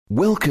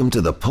Welcome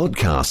to the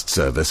podcast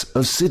service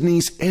of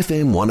Sydney's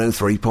FM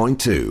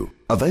 103.2,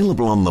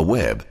 available on the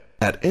web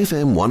at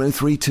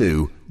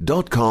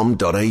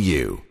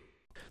fm1032.com.au.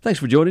 Thanks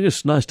for joining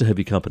us. Nice to have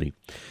your company.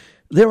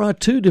 There are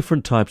two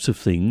different types of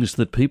things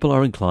that people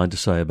are inclined to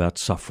say about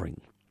suffering.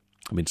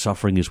 I mean,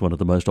 suffering is one of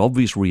the most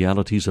obvious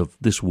realities of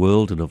this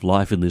world and of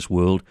life in this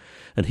world.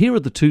 And here are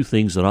the two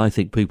things that I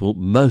think people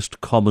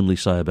most commonly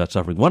say about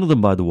suffering. One of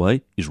them, by the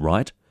way, is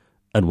right,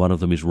 and one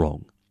of them is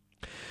wrong.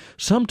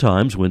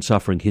 Sometimes when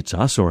suffering hits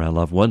us or our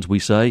loved ones, we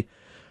say,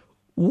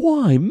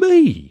 "Why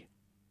me?"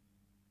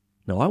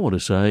 Now, I want to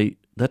say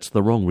that's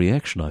the wrong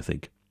reaction, I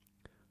think.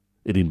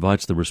 It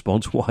invites the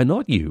response, "Why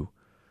not you?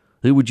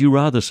 Who would you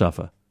rather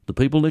suffer? The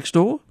people next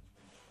door?"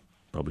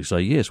 Probably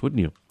say yes,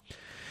 wouldn't you?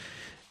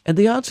 And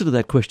the answer to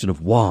that question of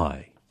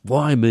why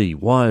me,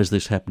 why is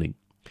this happening,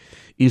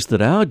 is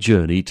that our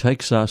journey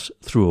takes us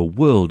through a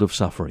world of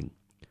suffering,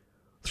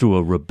 through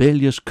a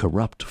rebellious,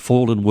 corrupt,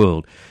 fallen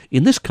world.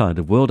 In this kind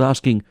of world,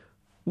 asking,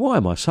 "Why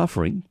am I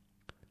suffering?"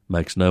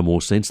 makes no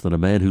more sense than a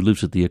man who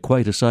lives at the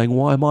equator saying,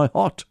 "Why am I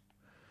hot?"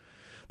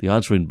 The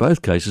answer in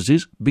both cases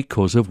is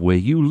because of where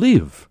you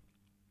live,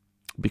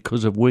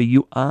 because of where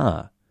you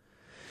are.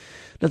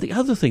 Now, the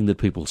other thing that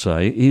people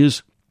say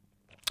is,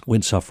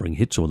 when suffering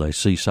hits or they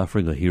see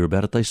suffering or hear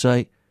about it, they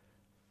say,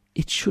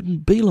 "It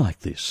shouldn't be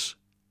like this."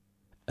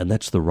 And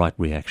that's the right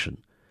reaction.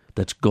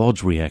 That's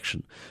God's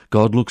reaction.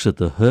 God looks at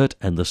the hurt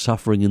and the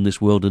suffering in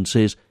this world and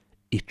says,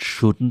 "It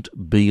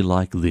shouldn't be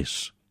like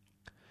this."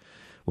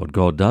 What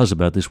God does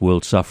about this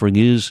world's suffering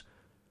is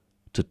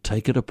to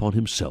take it upon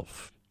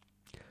himself.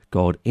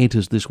 God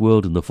enters this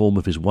world in the form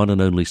of his one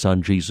and only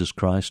Son, Jesus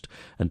Christ,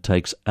 and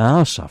takes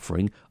our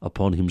suffering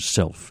upon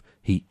himself.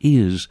 He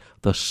is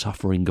the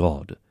suffering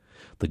God.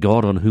 The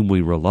God on whom we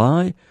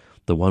rely,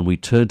 the one we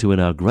turn to in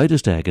our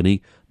greatest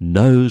agony,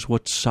 knows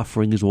what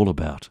suffering is all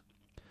about.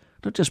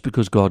 Not just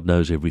because God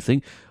knows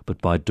everything,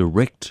 but by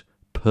direct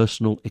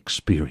personal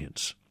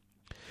experience.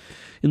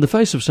 In the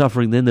face of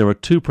suffering, then, there are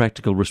two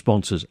practical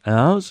responses,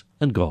 ours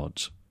and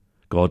God's.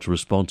 God's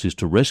response is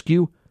to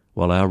rescue,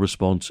 while our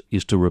response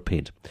is to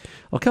repent.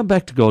 I'll come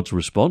back to God's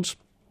response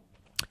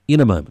in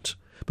a moment.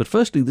 But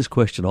firstly, this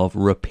question of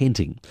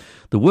repenting.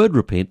 The word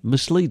repent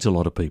misleads a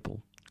lot of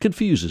people,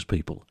 confuses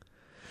people.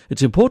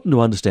 It's important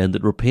to understand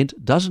that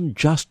repent doesn't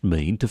just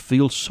mean to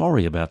feel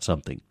sorry about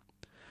something.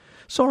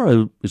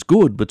 Sorrow is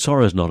good, but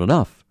sorrow is not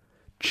enough.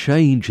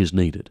 Change is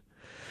needed.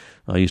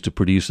 I used to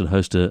produce and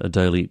host a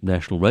daily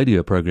national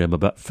radio program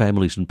about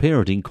families and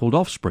parenting called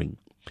Offspring.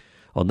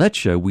 On that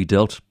show, we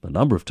dealt, a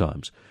number of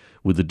times,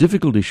 with the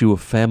difficult issue of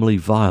family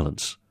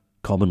violence,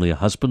 commonly a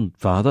husband,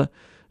 father,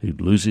 who'd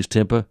lose his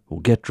temper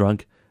or get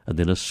drunk and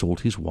then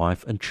assault his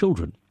wife and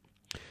children.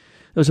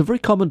 There was a very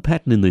common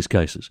pattern in these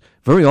cases.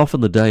 Very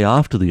often the day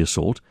after the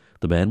assault,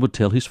 the man would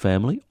tell his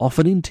family,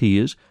 often in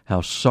tears,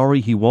 how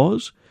sorry he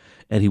was,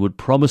 and he would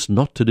promise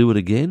not to do it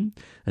again,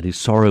 and his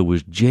sorrow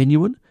was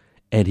genuine,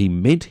 and he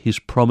meant his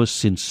promise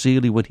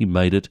sincerely when he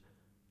made it.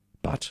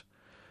 But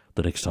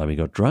the next time he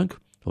got drunk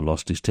or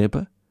lost his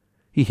temper,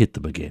 he hit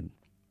them again.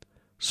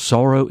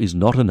 Sorrow is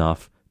not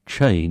enough.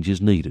 Change is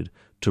needed.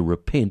 To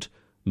repent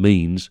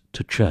means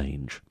to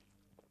change.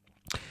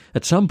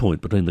 At some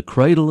point between the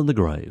cradle and the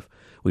grave,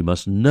 we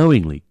must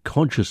knowingly,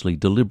 consciously,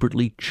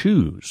 deliberately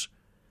choose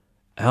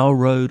our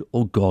road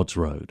or God's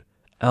road,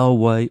 our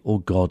way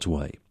or God's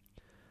way.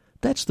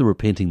 That's the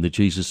repenting that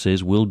Jesus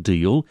says will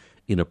deal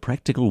in a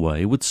practical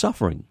way with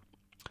suffering.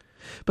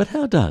 But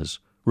how does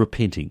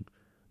repenting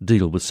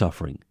deal with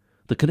suffering?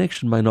 The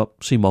connection may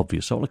not seem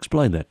obvious, so I'll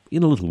explain that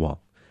in a little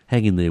while.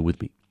 Hang in there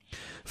with me.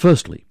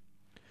 Firstly,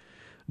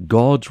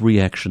 God's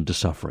reaction to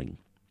suffering.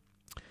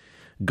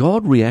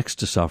 God reacts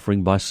to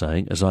suffering by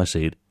saying, as I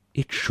said,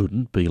 "It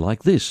shouldn't be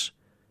like this,"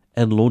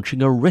 and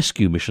launching a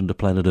rescue mission to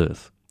planet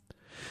Earth.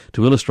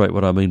 To illustrate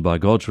what I mean by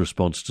God's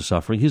response to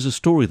suffering, here's a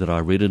story that I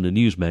read in a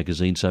news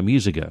magazine some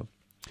years ago.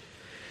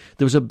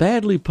 There was a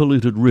badly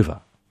polluted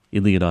river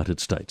in the United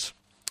States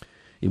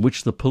in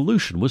which the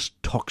pollution was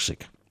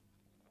toxic.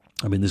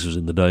 I mean, this was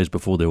in the days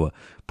before there were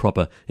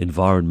proper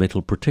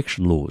environmental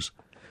protection laws.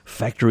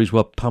 Factories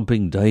were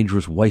pumping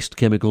dangerous waste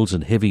chemicals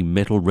and heavy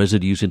metal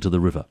residues into the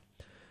river.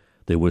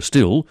 There were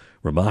still,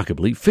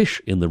 remarkably,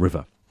 fish in the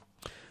river.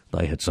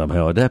 They had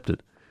somehow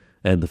adapted,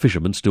 and the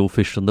fishermen still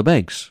fished on the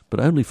banks, but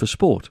only for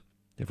sport.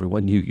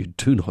 Everyone knew you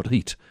do not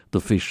eat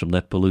the fish from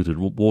that polluted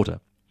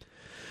water.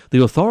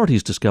 The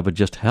authorities discovered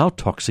just how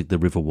toxic the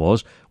river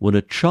was when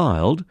a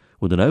child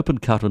with an open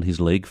cut on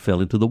his leg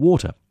fell into the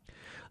water.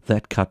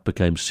 That cut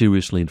became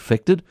seriously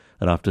infected,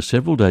 and after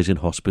several days in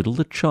hospital,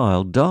 the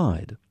child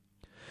died.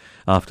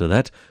 After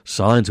that,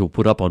 signs were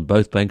put up on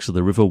both banks of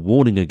the river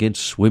warning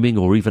against swimming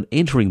or even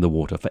entering the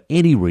water for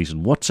any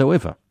reason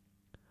whatsoever.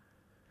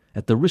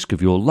 "At the risk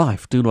of your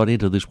life, do not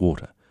enter this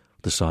water,"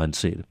 the sign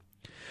said.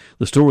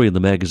 The story in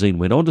the magazine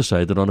went on to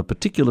say that on a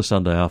particular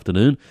Sunday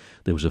afternoon,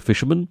 there was a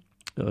fisherman,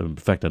 in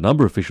fact a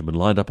number of fishermen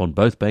lined up on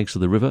both banks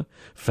of the river,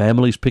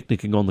 families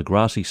picnicking on the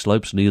grassy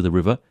slopes near the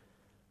river,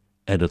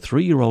 and a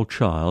 3-year-old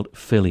child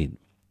fell in.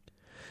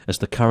 as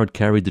the current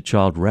carried the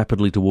child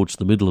rapidly towards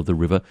the middle of the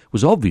river, it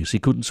was obvious he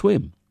couldn't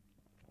swim.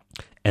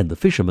 And the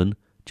fishermen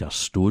just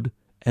stood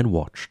and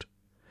watched.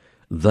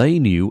 They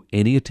knew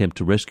any attempt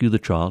to rescue the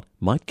child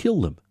might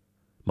kill them,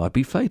 might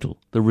be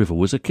fatal. The river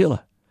was a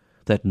killer.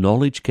 That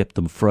knowledge kept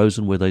them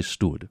frozen where they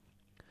stood.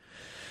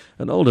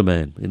 An older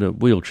man in a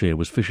wheelchair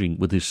was fishing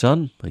with his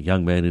son, a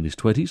young man in his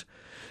 20s.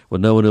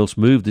 When no one else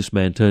moved, this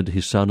man turned to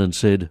his son and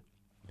said,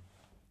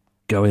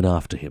 "Go in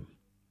after him."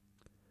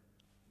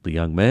 The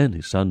young man,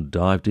 his son,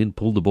 dived in,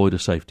 pulled the boy to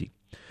safety.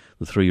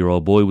 The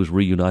 3-year-old boy was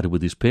reunited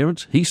with his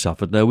parents. He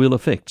suffered no ill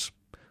effects.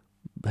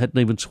 Hadn't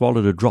even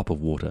swallowed a drop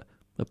of water,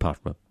 apart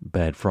from a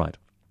bad fright.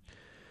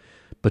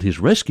 But his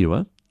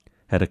rescuer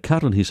had a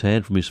cut on his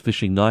hand from his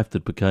fishing knife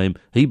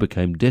he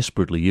became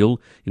desperately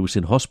ill. He was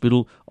in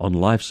hospital on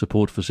life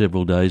support for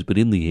several days, but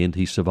in the end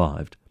he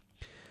survived.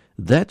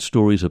 That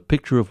story is a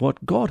picture of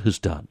what God has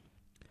done.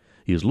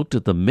 He has looked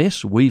at the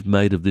mess we've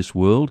made of this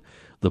world,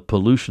 the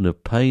pollution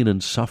of pain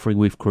and suffering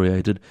we've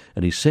created,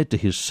 and he said to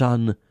his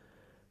son,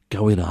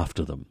 "Go in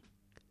after them."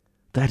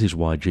 That is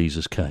why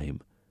Jesus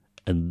came,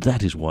 and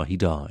that is why he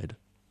died.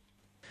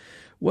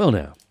 Well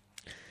now,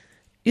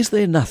 is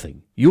there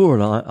nothing you or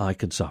I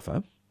can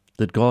suffer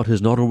that God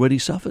has not already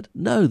suffered?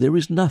 No, there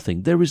is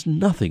nothing. There is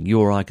nothing you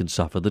or I can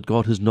suffer that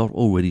God has not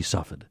already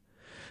suffered.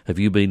 Have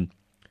you been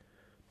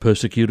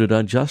persecuted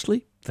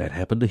unjustly? That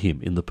happened to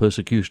him in the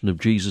persecution of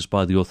Jesus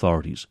by the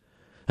authorities.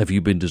 Have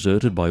you been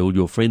deserted by all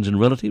your friends and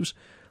relatives?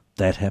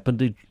 That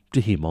happened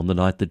to him on the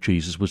night that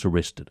Jesus was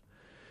arrested.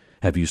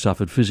 Have you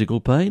suffered physical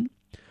pain?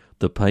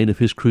 The pain of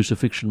his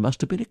crucifixion must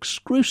have been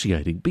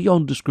excruciating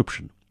beyond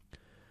description.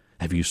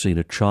 Have you seen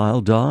a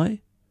child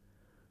die?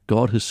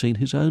 God has seen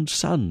his own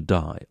son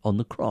die on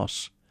the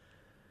cross.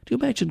 Do you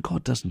imagine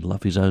God doesn't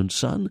love his own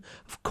son?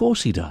 Of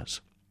course he does.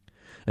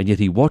 And yet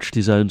he watched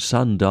his own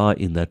son die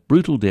in that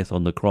brutal death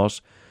on the cross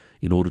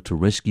in order to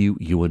rescue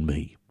you and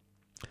me.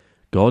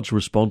 God's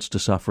response to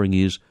suffering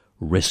is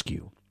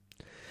rescue.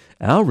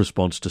 Our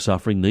response to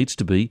suffering needs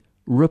to be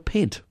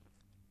repent.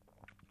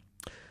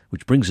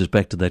 Which brings us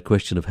back to that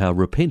question of how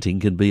repenting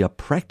can be a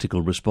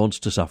practical response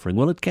to suffering.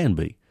 Well, it can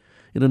be,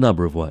 in a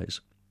number of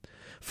ways.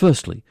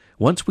 Firstly,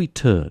 once we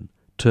turn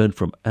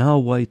from our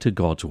way to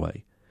God's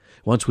way,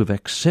 once we've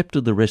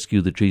accepted the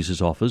rescue that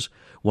Jesus offers,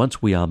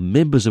 once we are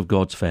members of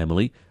God's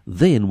family,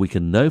 then we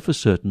can know for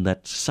certain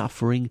that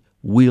suffering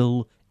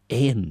will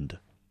end.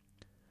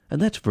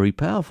 And that's very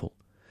powerful.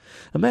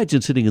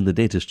 Imagine sitting in the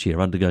dentist chair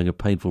undergoing a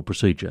painful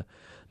procedure,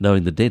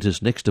 knowing the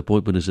dentist's next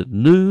appointment is at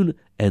noon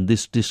and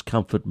this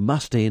discomfort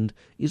must end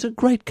is a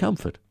great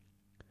comfort.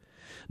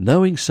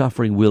 Knowing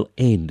suffering will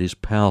end is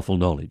powerful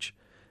knowledge.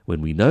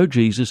 When we know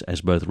Jesus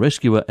as both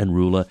rescuer and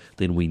ruler,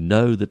 then we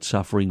know that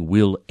suffering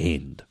will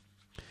end.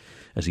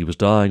 As he was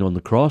dying on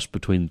the cross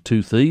between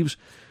two thieves,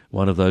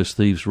 one of those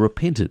thieves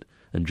repented,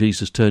 and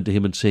Jesus turned to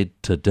him and said,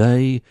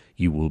 "Today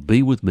you will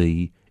be with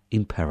me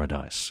in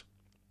paradise."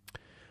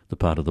 The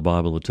part of the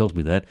Bible that tells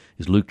me that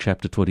is Luke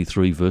chapter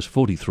 23, verse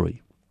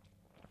 43.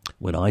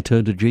 When I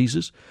turn to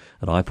Jesus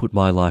and I put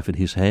my life in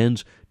his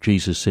hands,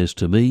 Jesus says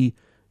to me,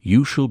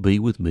 "You shall be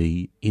with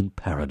me in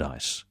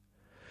paradise."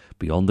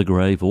 Beyond the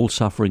grave, all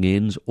suffering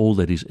ends, all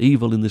that is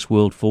evil in this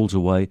world falls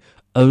away,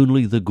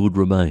 only the good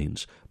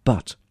remains.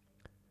 But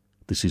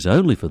this is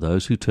only for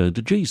those who turn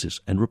to Jesus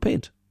and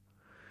repent.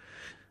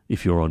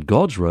 If you're on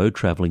God's road,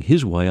 travelling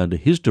his way under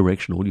his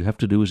direction, all you have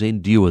to do is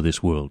endure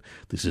this world.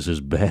 This is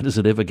as bad as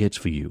it ever gets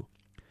for you.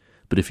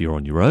 But if you're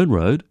on your own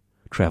road,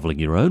 travelling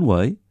your own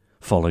way,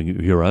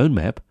 following your own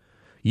map,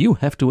 you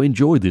have to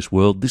enjoy this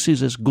world. This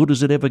is as good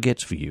as it ever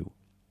gets for you.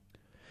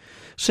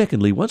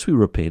 Secondly, once we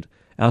repent,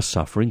 our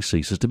suffering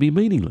ceases to be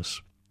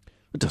meaningless.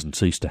 It doesn't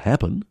cease to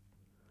happen.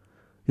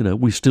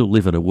 We still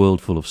live in a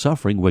world full of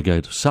suffering. We're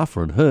going to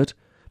suffer and hurt,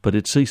 but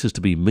it ceases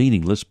to be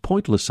meaningless,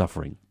 pointless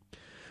suffering.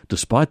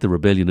 Despite the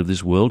rebellion of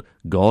this world,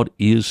 God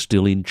is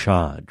still in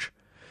charge.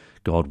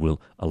 God will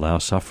allow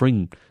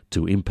suffering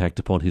to impact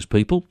upon his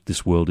people.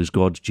 This world is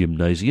God's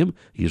gymnasium.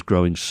 He is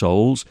growing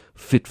souls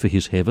fit for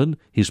his heaven,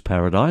 his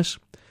paradise.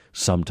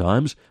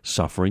 Sometimes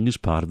suffering is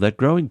part of that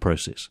growing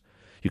process.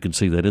 You can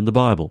see that in the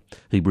Bible,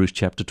 Hebrews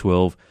chapter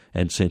 12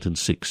 and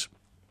sentence 6.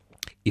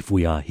 If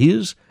we are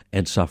his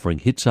and suffering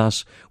hits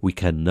us, we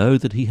can know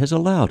that he has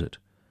allowed it.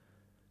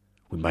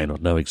 We may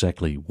not know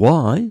exactly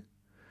why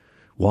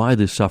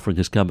this suffering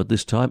has come at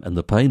this time, and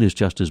the pain is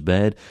just as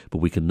bad, but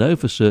we can know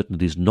for certain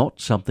it is not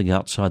something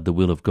outside the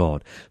will of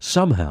God.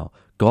 Somehow,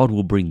 God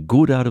will bring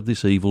good out of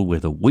this evil,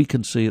 whether we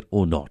can see it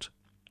or not.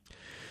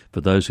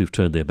 For those who've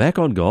turned their back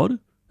on God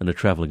and are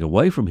travelling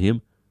away from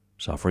him,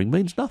 suffering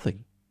means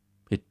nothing.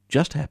 It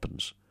just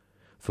happens.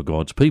 For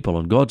God's people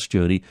on God's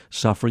journey,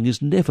 suffering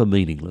is never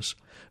meaningless.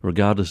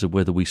 Regardless of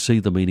whether we see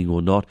the meaning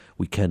or not,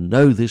 we can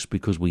know this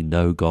because we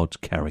know God's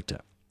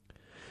character.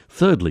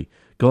 Thirdly,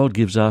 God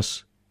gives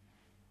us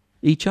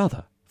each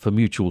other for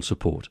mutual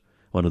support.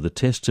 One of the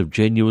tests of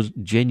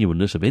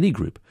genuineness of any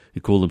group who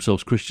call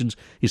themselves Christians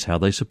is how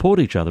they support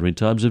each other in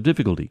times of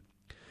difficulty.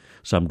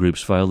 Some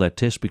groups fail that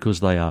test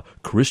because they are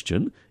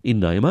Christian in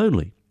name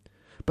only.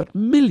 But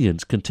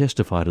millions can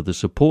testify to the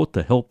support,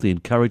 the help, the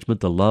encouragement,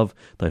 the love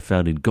they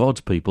found in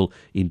God's people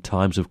in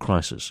times of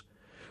crisis.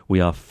 We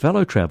are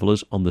fellow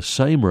travellers on the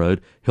same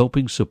road,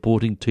 helping,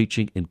 supporting,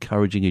 teaching,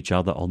 encouraging each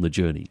other on the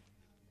journey.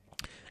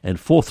 And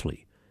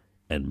fourthly,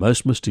 and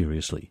most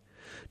mysteriously,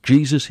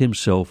 Jesus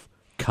himself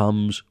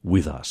comes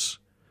with us.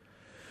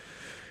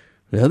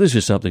 Now, this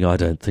is something I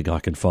don't think I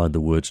can find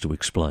the words to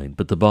explain,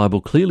 but the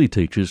Bible clearly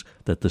teaches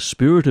that the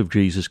Spirit of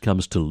Jesus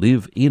comes to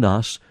live in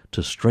us,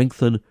 to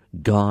strengthen,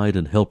 guide,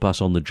 and help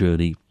us on the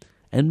journey,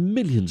 and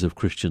millions of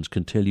Christians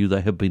can tell you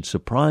they have been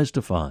surprised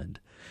to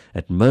find,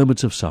 at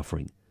moments of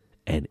suffering,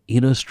 an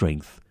inner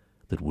strength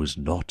that was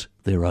not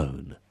their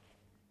own.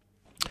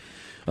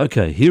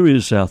 Okay, here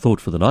is our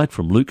thought for the night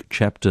from Luke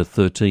chapter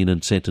 13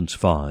 and sentence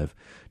 5.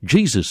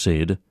 Jesus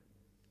said,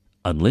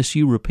 "Unless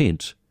you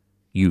repent,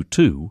 you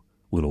too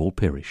will all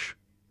perish."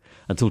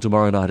 Until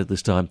tomorrow night at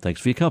this time, thanks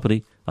for your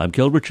company. I'm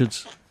Kel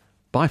Richards.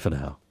 Bye for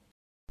now.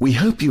 We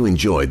hope you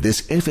enjoyed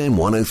this FM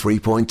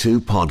 103.2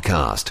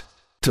 podcast.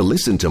 To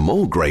listen to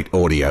more great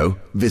audio,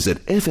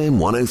 visit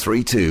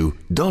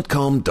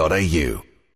fm1032.com.au.